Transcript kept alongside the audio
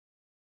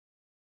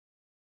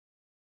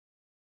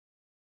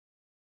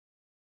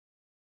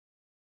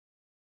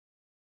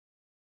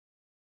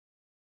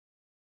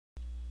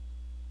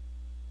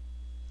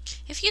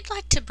If you'd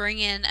like to bring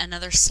in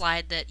another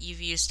slide that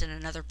you've used in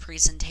another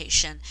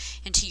presentation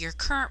into your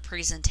current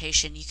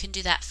presentation, you can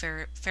do that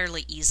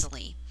fairly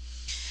easily.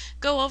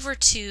 Go over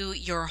to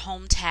your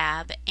Home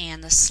tab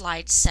and the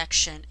Slides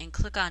section and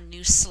click on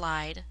New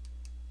Slide,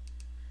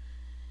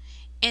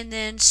 and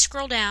then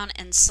scroll down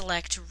and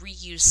select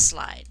Reuse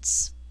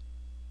Slides.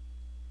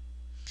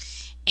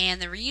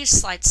 And the Reuse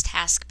Slides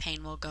task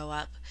pane will go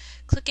up.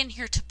 Click in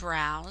here to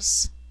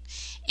browse,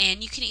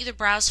 and you can either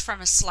browse from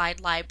a slide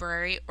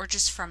library or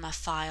just from a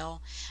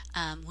file,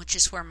 which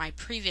is where my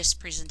previous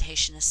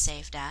presentation is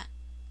saved at.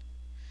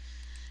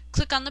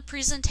 Click on the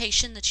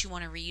presentation that you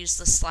want to reuse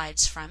the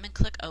slides from and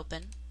click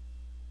Open.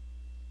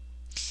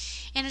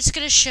 And it's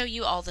going to show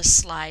you all the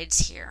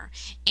slides here.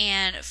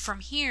 And from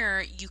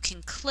here you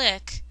can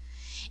click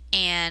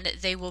and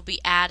they will be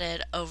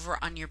added over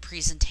on your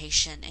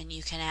presentation, and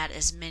you can add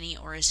as many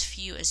or as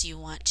few as you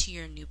want to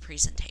your new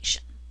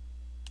presentation.